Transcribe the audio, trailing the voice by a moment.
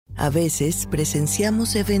A veces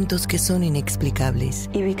presenciamos eventos que son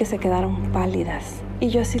inexplicables. Y vi que se quedaron pálidas.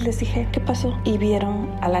 Y yo así les dije, ¿qué pasó? Y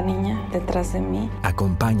vieron a la niña detrás de mí.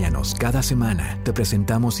 Acompáñanos cada semana. Te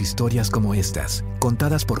presentamos historias como estas,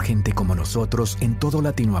 contadas por gente como nosotros en toda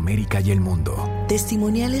Latinoamérica y el mundo.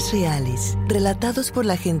 Testimoniales reales, relatados por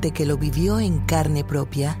la gente que lo vivió en carne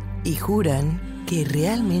propia y juran que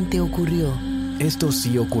realmente ocurrió. Esto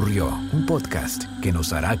sí ocurrió, un podcast que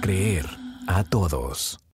nos hará creer a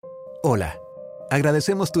todos. Hola,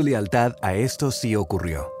 agradecemos tu lealtad a Esto sí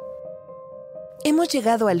ocurrió. Hemos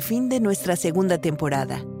llegado al fin de nuestra segunda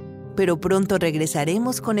temporada, pero pronto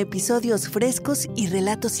regresaremos con episodios frescos y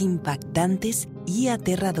relatos impactantes y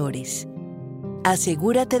aterradores.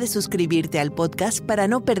 Asegúrate de suscribirte al podcast para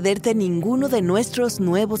no perderte ninguno de nuestros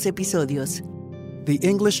nuevos episodios. The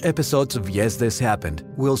English episodes of Yes, This Happened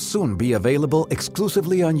will soon be available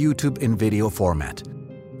exclusively on YouTube in video format,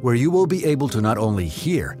 where you will be able to not only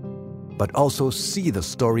hear, but also see the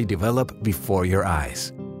story develop before your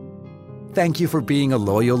eyes. Thank you for being a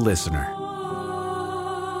loyal listener.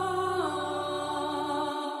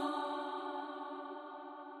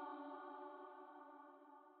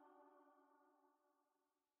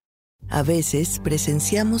 A veces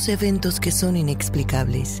presenciamos eventos que son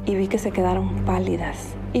inexplicables. Y vi que se quedaron pálidas.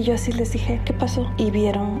 Y yo así les dije, ¿qué pasó? Y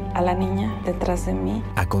vieron a la niña detrás de mí.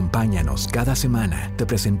 Acompáñanos cada semana. Te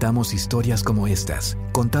presentamos historias como estas,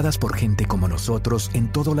 contadas por gente como nosotros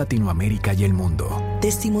en toda Latinoamérica y el mundo.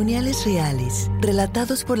 Testimoniales reales,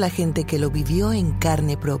 relatados por la gente que lo vivió en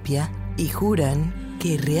carne propia y juran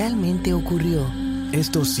que realmente ocurrió.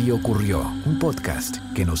 Esto sí ocurrió, un podcast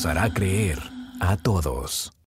que nos hará creer a todos.